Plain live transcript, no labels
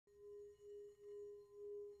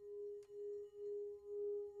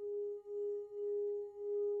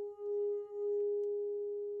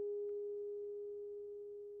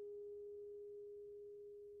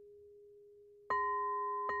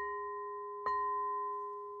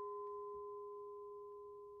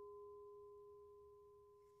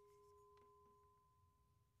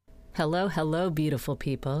Hello, hello, beautiful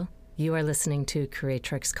people. You are listening to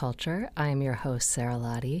Creatrix Culture. I am your host, Sarah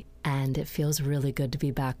Lottie, and it feels really good to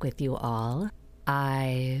be back with you all.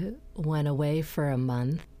 I went away for a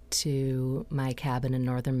month to my cabin in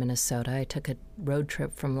northern Minnesota. I took a road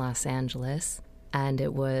trip from Los Angeles, and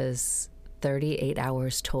it was 38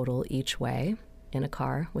 hours total each way in a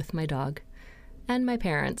car with my dog and my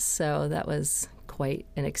parents, so that was quite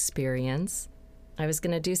an experience. I was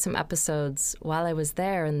going to do some episodes while I was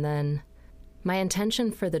there, and then my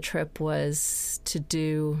intention for the trip was to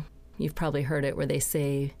do, you've probably heard it, where they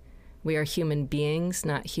say we are human beings,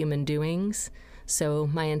 not human doings. So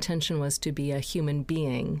my intention was to be a human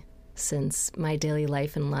being, since my daily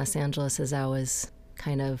life in Los Angeles is always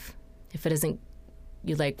kind of, if it isn't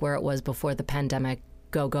you like where it was before the pandemic,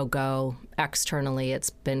 go, go, go. Externally,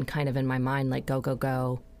 it's been kind of in my mind like go, go,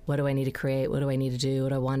 go. What do I need to create? What do I need to do? What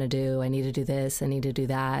do I want to do? I need to do this. I need to do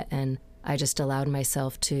that. And I just allowed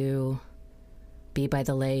myself to be by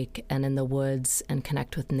the lake and in the woods and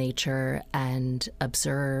connect with nature and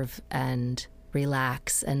observe and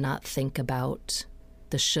relax and not think about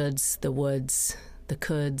the shoulds, the woulds, the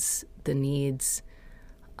coulds, the needs,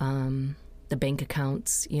 the bank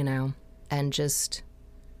accounts, and just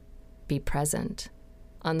be present.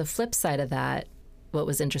 On the flip side of that, what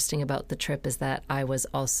was interesting about the trip is that I was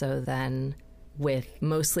also then with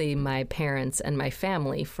mostly my parents and my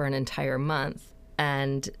family for an entire month.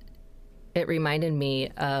 And it reminded me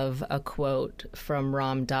of a quote from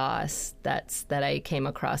Ram Dass that I came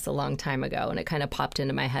across a long time ago, and it kind of popped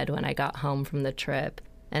into my head when I got home from the trip.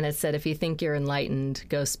 And it said, if you think you're enlightened,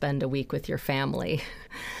 go spend a week with your family.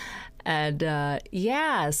 And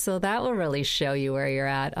so that will really show you where you're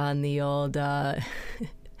at on the old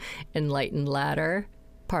enlightened ladder.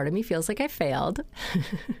 Part of me feels like I failed.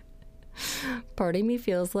 Part of me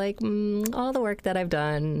feels like all the work that I've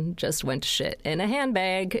done just went to shit in a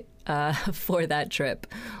handbag for that trip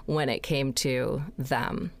when it came to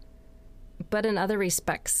them. But in other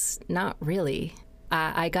respects, not really.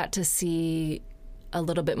 I got to see a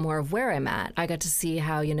little bit more of where I'm at. I got to see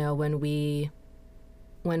how,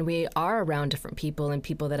 when we are around different people and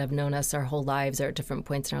people that have known us our whole lives or at different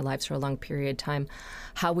points in our lives for a long period of time,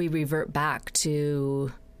 how we revert back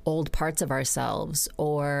to old parts of ourselves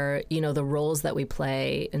or, the roles that we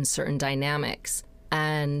play in certain dynamics.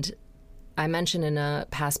 And I mentioned in a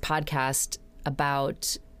past podcast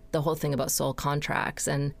about the whole thing about soul contracts,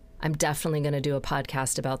 and I'm definitely going to do a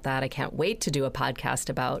podcast about that. I can't wait to do a podcast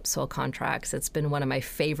about soul contracts. It's been one of my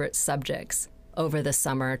favorite subjects over the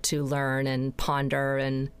summer to learn and ponder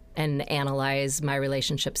and analyze my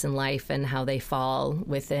relationships in life and how they fall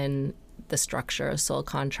within the structure of soul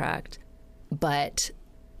contract. But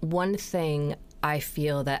one thing I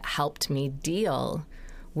feel that helped me deal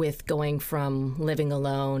with going from living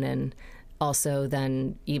alone and also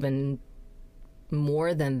then even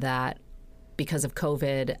more than that because of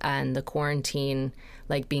COVID and the quarantine,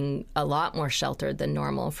 like being a lot more sheltered than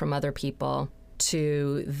normal from other people,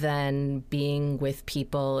 to then being with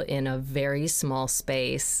people in a very small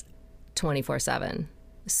space 24/7.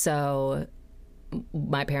 So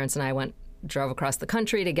my parents and I drove across the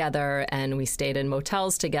country together, and we stayed in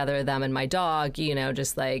motels together, them and my dog,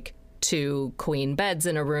 just like 2 queen beds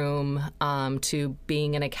in a room, to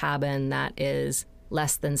being in a cabin that is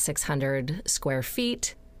less than 600 square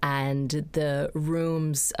feet. And the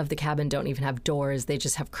rooms of the cabin don't even have doors. They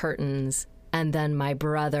just have curtains. And then my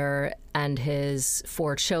brother and his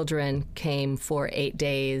 4 children came for 8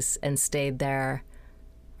 days and stayed there,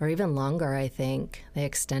 or even longer, I think. They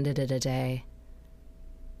extended it a day.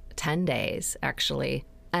 10 days, actually.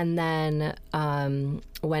 And then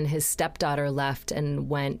when his stepdaughter left and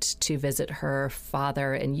went to visit her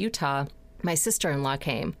father in Utah, my sister-in-law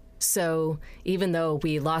came. So even though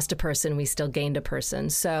we lost a person, we still gained a person.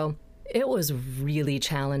 So it was really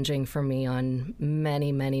challenging for me on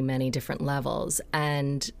many, many, many different levels.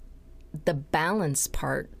 And the balance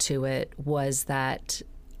part to it was that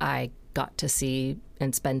I got to see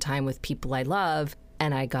and spend time with people I love,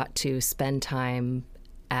 and I got to spend time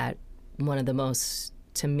at one of the most,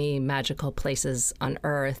 to me, magical places on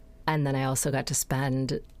earth. And then I also got to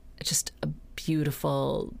spend just a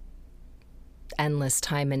beautiful, endless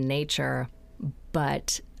time in nature.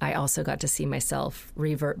 But I also got to see myself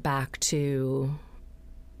revert back to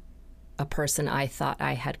a person I thought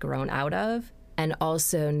I had grown out of, and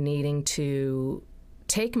also needing to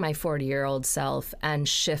take my 40-year-old self and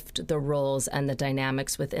shift the roles and the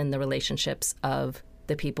dynamics within the relationships of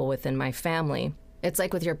the people within my family. It's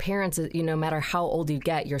like with your parents, no matter how old you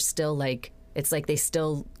get, you're still like, it's like they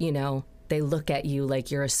still, they look at you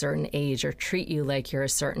like you're a certain age or treat you like you're a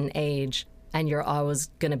certain age. and you're always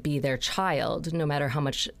going to be their child, no matter how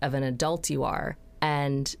much of an adult you are.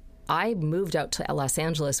 And I moved out to Los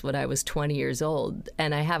Angeles when I was 20 years old,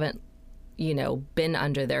 and I haven't, been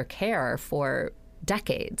under their care for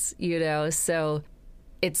decades, So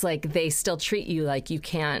it's like they still treat you like you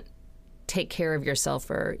can't take care of yourself,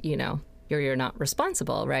 or, you're not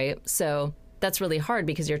responsible, right? So that's really hard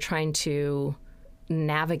because you're trying to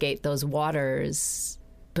navigate those waters,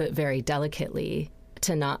 but very delicately,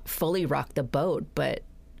 to not fully rock the boat, but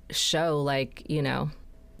show like,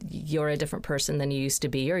 you're a different person than you used to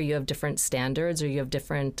be, or you have different standards, or you have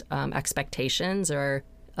different expectations. Or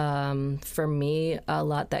for me, a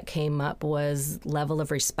lot that came up was level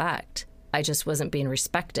of respect. I just wasn't being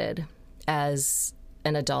respected as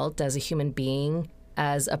an adult, as a human being,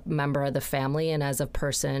 as a member of the family, and as a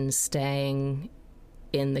person staying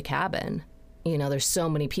in the cabin. There's so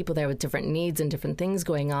many people there with different needs and different things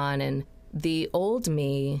going on. And the old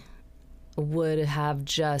me would have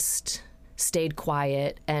just stayed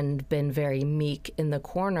quiet and been very meek in the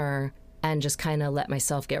corner and just kind of let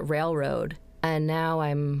myself get railroaded. And now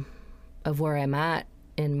I'm of where I'm at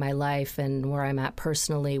in my life and where I'm at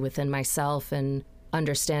personally within myself, and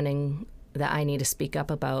understanding that I need to speak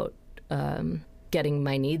up about getting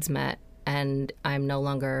my needs met. And I'm no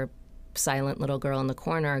longer silent little girl in the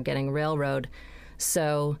corner getting railroaded.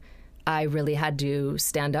 So I really had to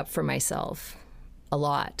stand up for myself a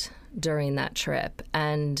lot during that trip.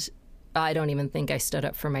 And I don't even think I stood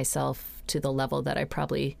up for myself to the level that I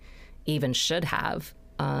probably even should have.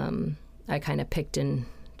 I kind of picked and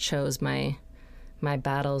chose my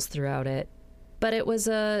battles throughout it. But it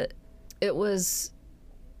was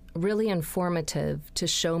really informative to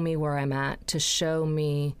show me where I'm at, to show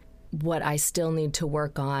me what I still need to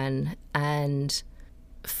work on. And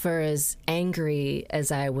for as angry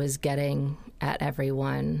as I was getting at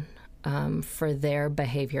everyone for their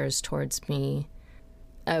behaviors towards me,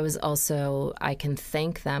 I can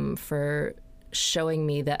thank them for showing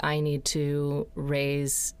me that I need to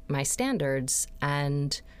raise my standards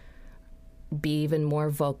and be even more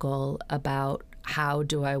vocal about how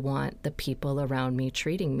do I want the people around me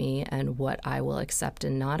treating me, and what I will accept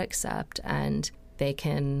and not accept. And they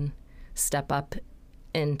can step up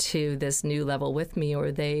into this new level with me,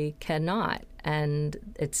 or they cannot. And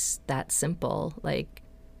it's that simple, like,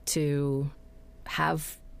 to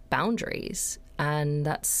have boundaries. And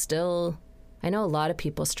that's still, I know a lot of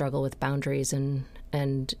people struggle with boundaries and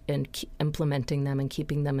implementing them and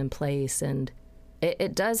keeping them in place. And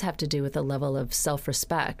it does have to do with a level of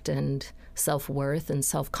self-respect and self-worth and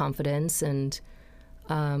self-confidence and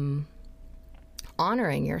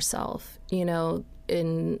honoring yourself.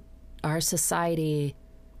 In our society,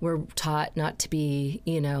 we're taught not to be,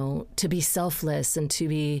 to be selfless,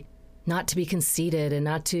 and not to be conceited, and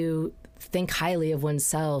not to think highly of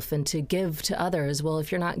oneself, and to give to others. Well,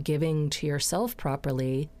 if you're not giving to yourself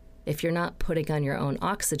properly, if you're not putting on your own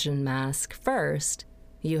oxygen mask first,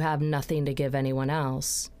 you have nothing to give anyone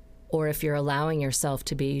else. Or if you're allowing yourself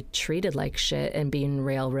to be treated like shit and being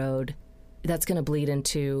railroaded, that's going to bleed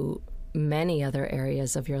into many other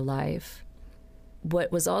areas of your life.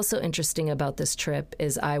 What was also interesting about this trip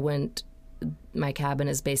is my cabin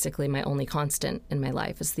is basically my only constant in my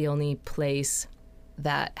life. It's the only place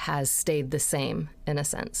that has stayed the same, in a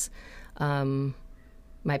sense.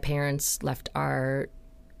 My parents left our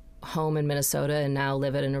home in Minnesota and now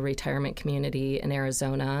live in a retirement community in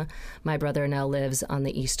Arizona. My brother now lives on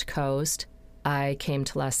the East Coast. I came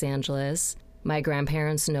to Los Angeles. My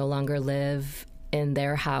grandparents no longer live in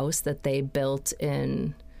their house that they built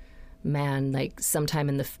in, sometime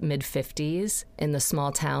in the mid-50s, in the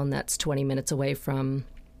small town that's 20 minutes away from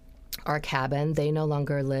our cabin. They no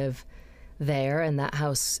longer live there, and that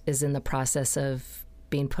house is in the process of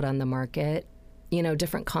being put on the market.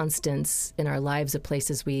 Different constants in our lives of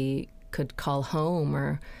places we could call home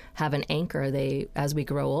or have an anchor. As we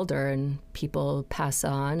grow older and people pass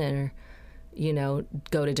on or,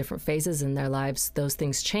 go to different phases in their lives, those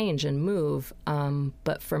things change and move.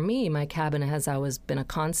 But for me, my cabin has always been a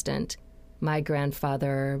constant. My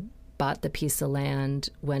grandfather bought the piece of land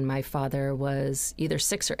when my father was either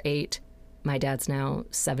 6 or 8. My dad's now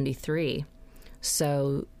 73.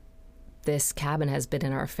 So this cabin has been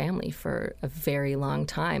in our family for a very long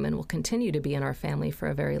time and will continue to be in our family for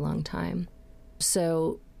a very long time.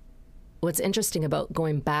 So what's interesting about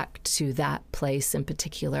going back to that place in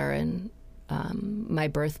particular, and my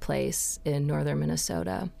birthplace in northern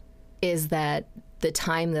Minnesota, is that the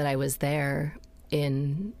time that I was there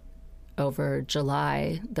in over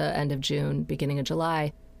July, the end of June, beginning of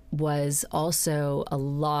July, was also a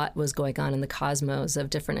lot was going on in the cosmos of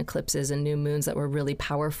different eclipses and new moons that were really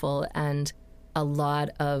powerful, and a lot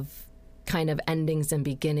of kind of endings and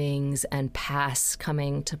beginnings and past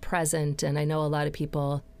coming to present. And I know a lot of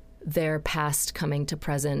people, their past coming to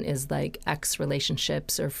present is like ex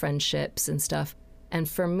relationships or friendships and stuff. And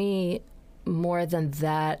for me, more than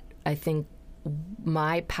that, I think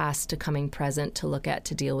my past to coming present, to look at,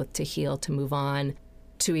 to deal with, to heal, to move on,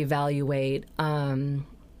 to evaluate,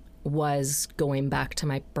 was going back to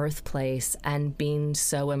my birthplace and being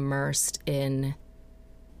so immersed in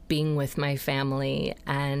being with my family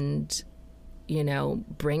and, you know,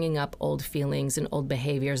 bringing up old feelings and old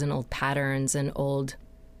behaviors and old patterns and old,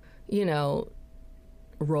 you know,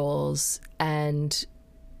 roles, and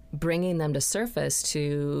bringing them to surface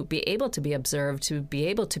to be able to be observed, to be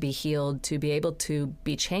able to be healed, to be able to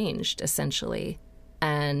be changed, essentially.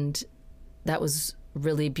 And that was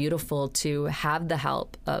really beautiful to have the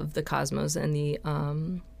help of the cosmos and the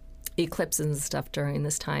eclipses and stuff during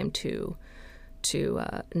this time to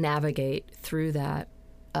navigate through that.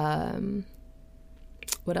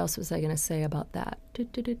 What else was I going to say about that?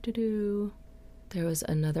 There was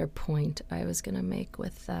another point I was going to make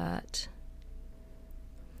with that.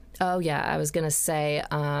 Oh, yeah, I was going to say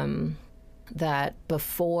that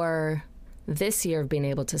before this year of being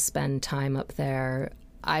able to spend time up there,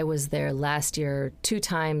 I was there last year 2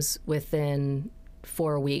 times within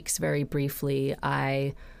 4 weeks, very briefly.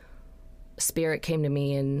 Spirit came to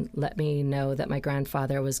me and let me know that my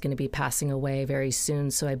grandfather was going to be passing away very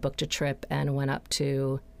soon, so I booked a trip and went up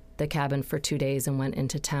to the cabin for 2 days and went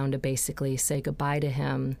into town to basically say goodbye to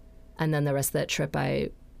him. And then the rest of that trip I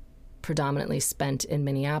predominantly spent in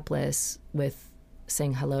Minneapolis with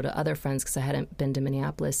saying hello to other friends, because I hadn't been to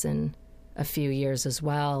Minneapolis in a few years as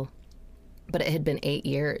well. But it had been 8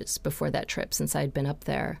 years before that trip since I'd been up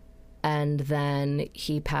there. And then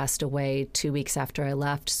he passed away 2 weeks after I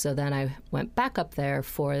left. So then I went back up there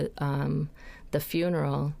for the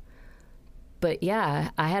funeral. But yeah,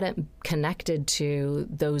 I hadn't connected to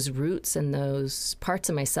those roots and those parts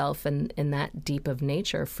of myself and in that deep of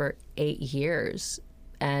nature for 8 years.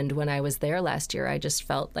 And when I was there last year, I just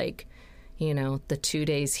felt like, you know, the 2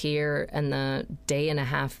 days here and the day and a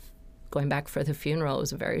half going back for the funeral, it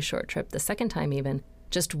was a very short trip. The second time even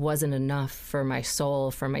just wasn't enough for my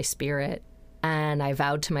soul, for my spirit. And I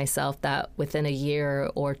vowed to myself that within a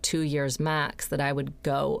year or 2 years max that I would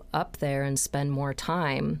go up there and spend more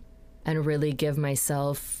time and really give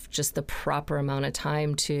myself just the proper amount of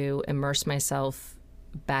time to immerse myself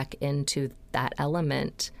back into that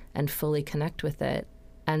element and fully connect with it.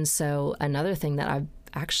 And so another thing that I'm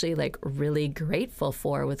actually like really grateful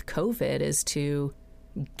for with COVID is to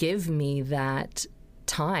give me that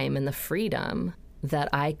time and the freedom that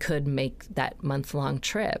I could make that month-long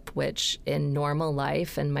trip, which in normal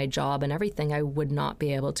life and my job and everything, I would not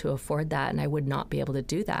be able to afford that, and I would not be able to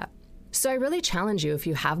do that. So I really challenge you, if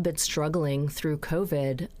you have been struggling through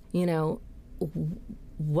COVID, you know,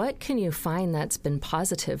 what can you find that's been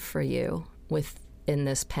positive for you within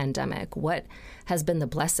this pandemic? What has been the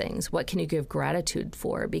blessings? What can you give gratitude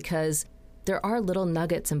for? Because there are little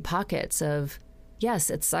nuggets and pockets of,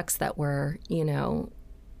 yes, it sucks that we're, you know,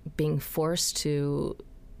 being forced to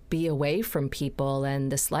be away from people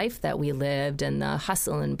and this life that we lived and the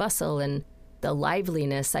hustle and bustle and the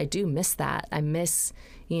liveliness. I do miss that. I miss,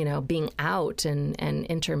 you know, being out and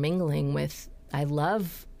intermingling with, I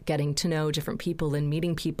love getting to know different people and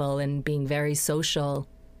meeting people and being very social.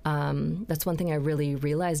 That's one thing I really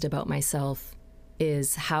realized about myself,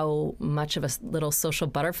 is how much of a little social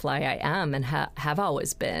butterfly I am and have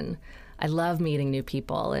always been. I love meeting new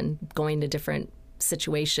people and going to different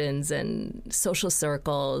situations and social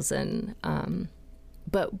circles and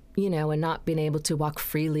but you know, and not being able to walk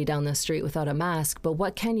freely down the street without a mask. But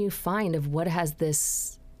what can you find of what has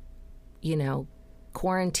this, you know,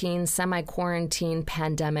 quarantine, semi-quarantine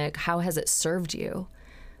pandemic, how has it served you?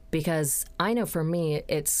 Because I know for me,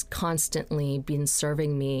 it's constantly been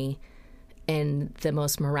serving me in the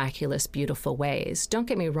most miraculous, beautiful ways. Don't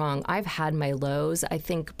get me wrong, I've had my lows. I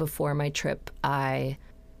think before my trip, I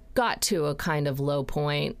got to a kind of low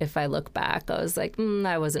point. If I look back, I was like,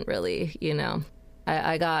 I wasn't really, you know,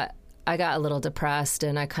 I got a little depressed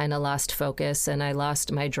and I kind of lost focus and I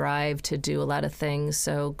lost my drive to do a lot of things.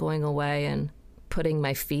 So going away and putting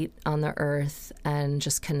my feet on the earth and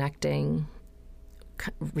just connecting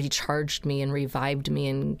recharged me and revived me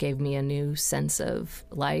and gave me a new sense of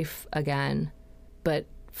life again. But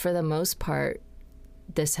for the most part,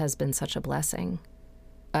 this has been such a blessing.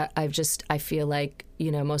 I feel like, you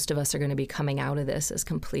know, most of us are going to be coming out of this as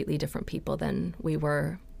completely different people than we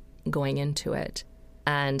were going into it.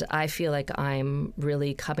 And I feel like I'm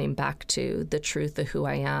really coming back to the truth of who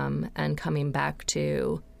I am and coming back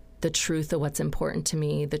to the truth of what's important to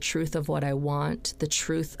me, the truth of what I want, the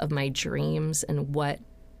truth of my dreams and what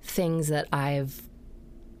things that I've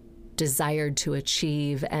desired to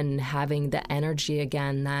achieve, and having the energy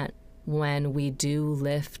again that when we do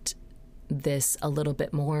lift this a little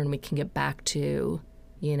bit more and we can get back to,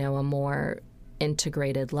 you know, a more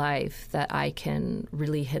integrated life, that I can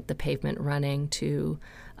really hit the pavement running to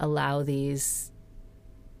allow these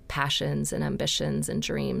passions and ambitions and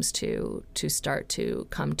dreams to start to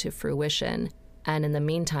come to fruition. And in the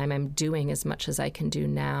meantime, I'm doing as much as I can do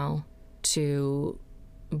now to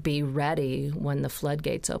be ready when the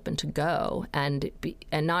floodgates open to go, and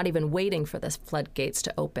not even waiting for the floodgates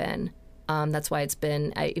to open. That's why it's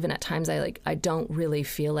been, even at times I don't really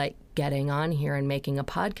feel like getting on here and making a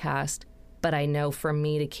podcast, but I know for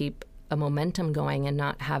me to keep a momentum going and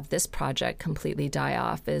not have this project completely die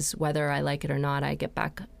off is, whether I like it or not, I get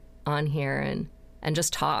back on here and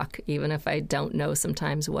just talk, even if I don't know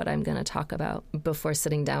sometimes what I'm going to talk about before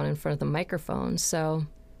sitting down in front of the microphone. So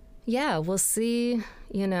yeah, we'll see,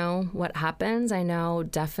 you know, what happens. I know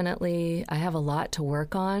definitely I have a lot to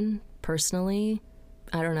work on personally.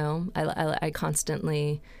 I don't know. I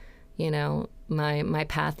constantly, you know, my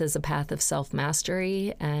path is a path of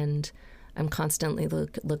self-mastery, and I'm constantly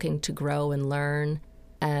looking to grow and learn.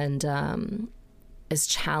 And as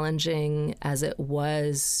challenging as it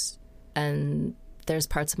was, and there's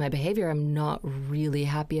parts of my behavior I'm not really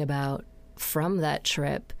happy about from that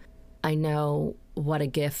trip, I know what a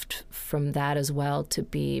gift from that as well to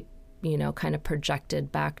be, you know, kind of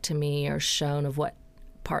projected back to me or shown of what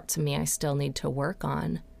parts of me I still need to work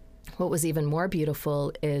on. What was even more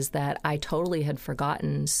beautiful is that I totally had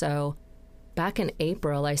forgotten. So back in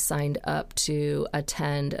April, I signed up to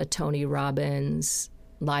attend a Tony Robbins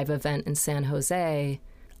live event in San Jose,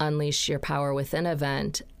 Unleash Your Power Within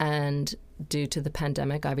event. And due to the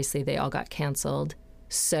pandemic, obviously they all got canceled.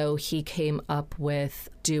 So he came up with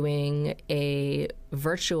doing a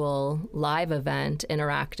virtual live event,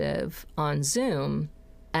 interactive, on Zoom.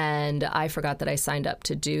 And I forgot that I signed up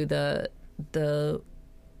to do the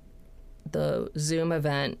Zoom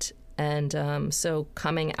event. And so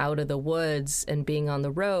coming out of the woods and being on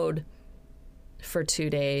the road for 2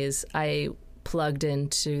 days, I plugged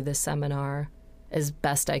into the seminar as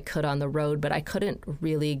best I could on the road, but I couldn't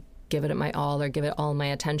really give it my all or give it all my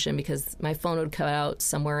attention because my phone would cut out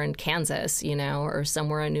somewhere in Kansas, you know, or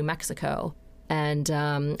somewhere in New Mexico. And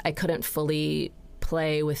I couldn't fully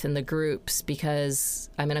play within the groups because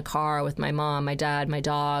I'm in a car with my mom, my dad, my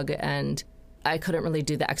dog, and I couldn't really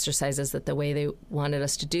do the exercises that the way they wanted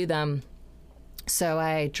us to do them. So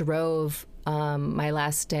I drove my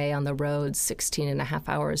last day on the road 16 and a half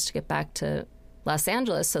hours to get back to Los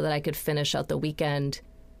Angeles so that I could finish out the weekend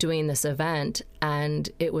doing this event. And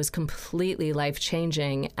it was completely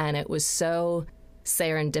life-changing, and it was so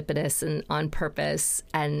serendipitous and on purpose,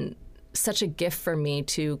 and such a gift for me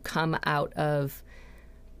to come out of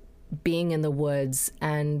being in the woods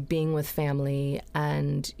and being with family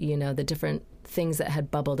and, you know, the different things that had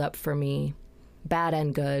bubbled up for me, bad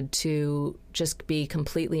and good, to just be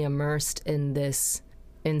completely immersed in this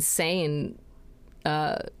insane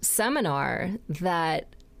seminar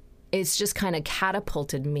that it's just kind of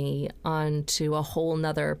catapulted me onto a whole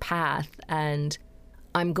nother path. And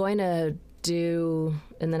I'm going to do,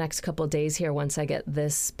 in the next couple of days here, once I get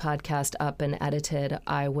this podcast up and edited,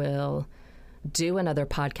 I will do another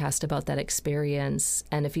podcast about that experience.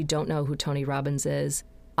 And if you don't know who Tony Robbins is,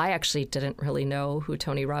 I actually didn't really know who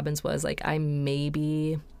Tony Robbins was. Like, I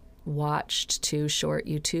maybe watched 2 short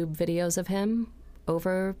YouTube videos of him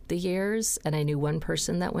over the years, and I knew one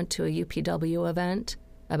person that went to a UPW event.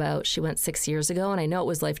 She went 6 years ago, and I know it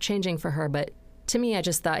was life-changing for her, but to me, I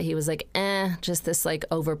just thought he was like, just this like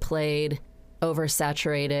overplayed,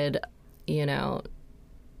 oversaturated, you know,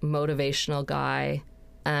 motivational guy.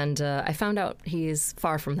 And I found out he's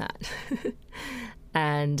far from that.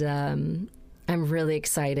 And I'm really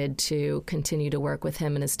excited to continue to work with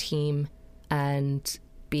him and his team and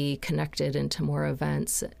be connected into more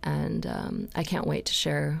events. And I can't wait to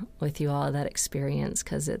share with you all that experience,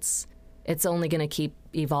 because it's only going to keep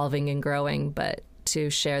evolving and growing, but to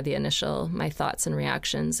share my thoughts and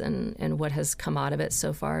reactions and what has come out of it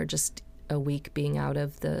so far, just a week being out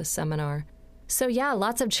of the seminar. So yeah,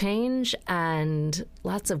 lots of change and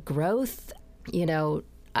lots of growth. You know,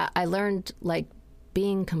 I learned, like,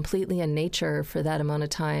 being completely in nature for that amount of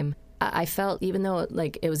time. I felt, even though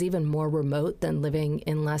it was even more remote than living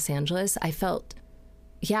in Los Angeles, I felt,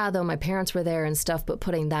 yeah, though my parents were there and stuff, but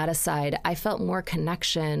putting that aside, I felt more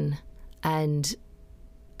connection and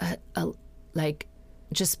like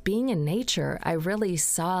just being in nature. I really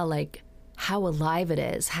saw like how alive it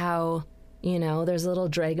is, how You know, there's a little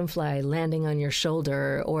dragonfly landing on your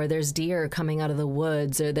shoulder, or there's deer coming out of the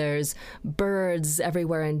woods, or there's birds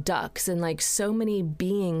everywhere and ducks, and like so many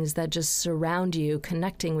beings that just surround you,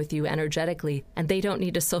 connecting with you energetically, and they don't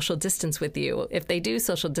need to social distance with you. If they do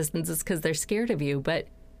social distance, it's because they're scared of you. But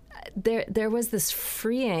there was this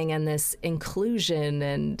freeing and this inclusion,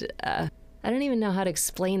 and I don't even know how to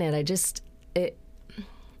explain it.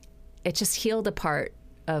 It just healed a part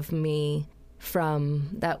of me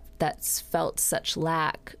from that's felt such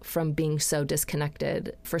lack from being so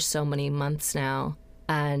disconnected for so many months now.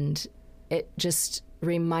 And it just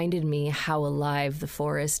reminded me how alive the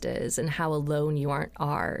forest is and how alone you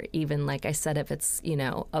are. Even like I said, if it's, you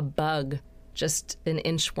know, a bug, just an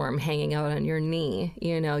inchworm hanging out on your knee,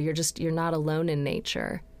 you know, you're not alone in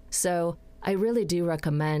nature. So I really do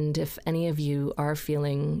recommend, if any of you are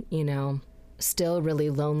feeling, you know, still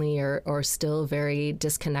really lonely or still very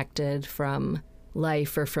disconnected from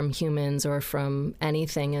life or from humans or from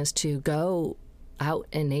anything, is to go out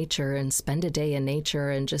in nature and spend a day in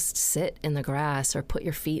nature and just sit in the grass or put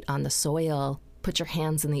your feet on the soil, put your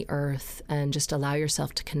hands in the earth, and just allow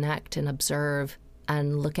yourself to connect and observe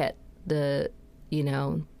and look at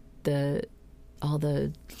all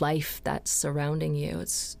the life that's surrounding you.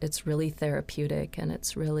 It's really therapeutic, and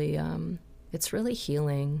it's really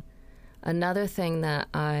healing. Another thing that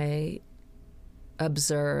I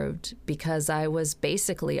observed, because I was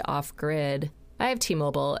basically off grid, I have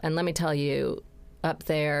T-Mobile, and let me tell you, up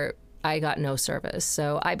there, I got no service.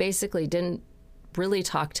 So I basically didn't really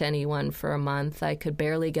talk to anyone for a month. I could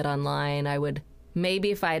barely get online. I would,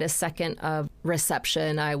 maybe if I had a second of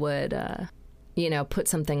reception, I would, put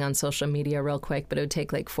something on social media real quick, but it would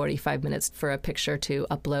take like 45 minutes for a picture to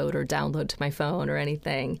upload or download to my phone or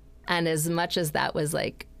anything. And as much as that was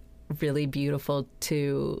like really beautiful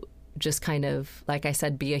to just kind of, like I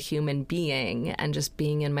said, be a human being and just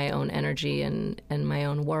being in my own energy and my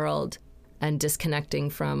own world and disconnecting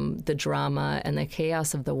from the drama and the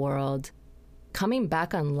chaos of the world, coming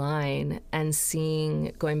back online and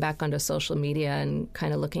going back onto social media and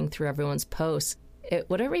kind of looking through everyone's posts,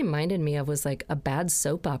 what it reminded me of was like a bad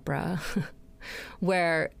soap opera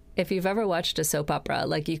where if you've ever watched a soap opera,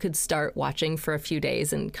 like you could start watching for a few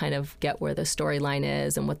days and kind of get where the storyline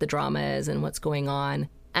is and what the drama is and what's going on.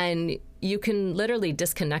 And you can literally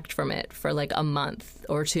disconnect from it for like a month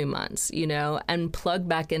or 2 months, you know, and plug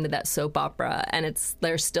back into that soap opera. And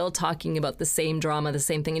they're still talking about the same drama, the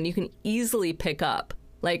same thing. And you can easily pick up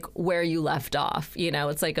like where you left off. You know,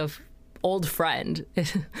 it's like a old friend.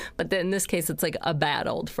 But then in this case, it's like a bad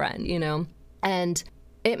old friend, you know. And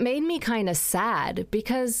it made me kind of sad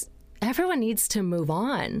because everyone needs to move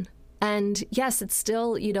on. And yes, it's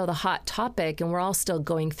still, you know, the hot topic and we're all still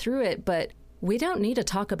going through it, but we don't need to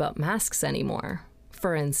talk about masks anymore,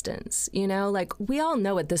 for instance. You know, like we all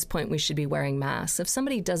know at this point we should be wearing masks. If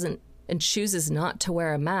somebody doesn't and chooses not to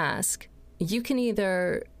wear a mask, you can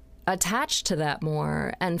either attach to that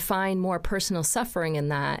more and find more personal suffering in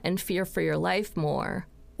that and fear for your life more.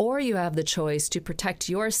 Or you have the choice to protect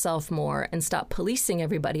yourself more and stop policing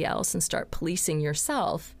everybody else and start policing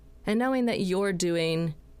yourself. And knowing that you're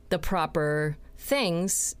doing the proper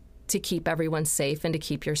things to keep everyone safe and to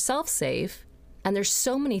keep yourself safe. And there's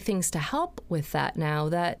so many things to help with that now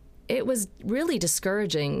that it was really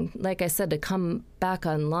discouraging, like I said, to come back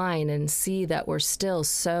online and see that we're still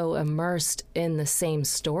so immersed in the same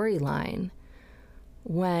storyline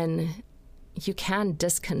when you can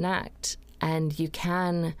disconnect and you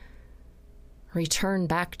can return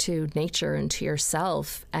back to nature and to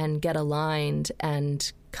yourself and get aligned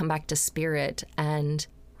and come back to spirit and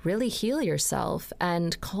really heal yourself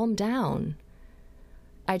and calm down.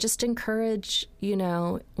 I just encourage, you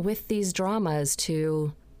know, with these dramas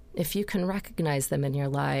to, if you can recognize them in your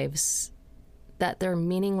lives, that they're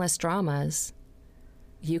meaningless dramas.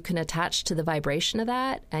 You can attach to the vibration of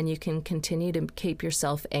that and you can continue to keep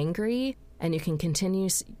yourself angry and you can continue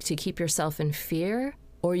to keep yourself in fear,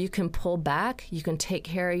 or you can pull back. You can take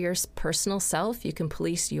care of your personal self. You can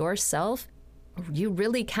police yourself. You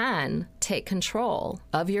really can take control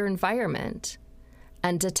of your environment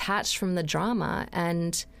and detach from the drama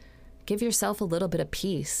and give yourself a little bit of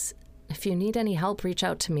peace. If you need any help, reach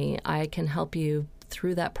out to me. I can help you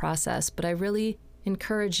through that process. But I really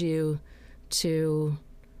encourage you to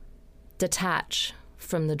detach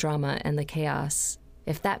from the drama and the chaos.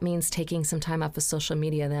 If that means taking some time off of social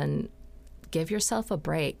media, then give yourself a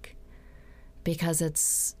break because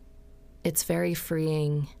it's very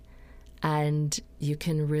freeing and you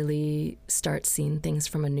can really start seeing things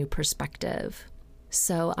from a new perspective.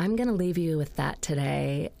 So I'm going to leave you with that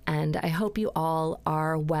today, and I hope you all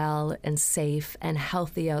are well and safe and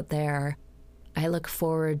healthy out there. I look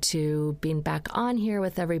forward to being back on here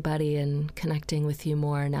with everybody and connecting with you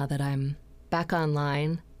more now that I'm back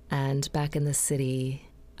online and back in the city.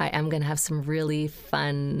 I am going to have some really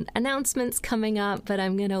fun announcements coming up, but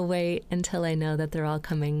I'm going to wait until I know that they're all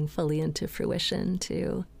coming fully into fruition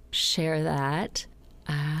to share that.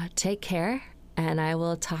 Take care, and I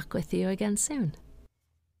will talk with you again soon.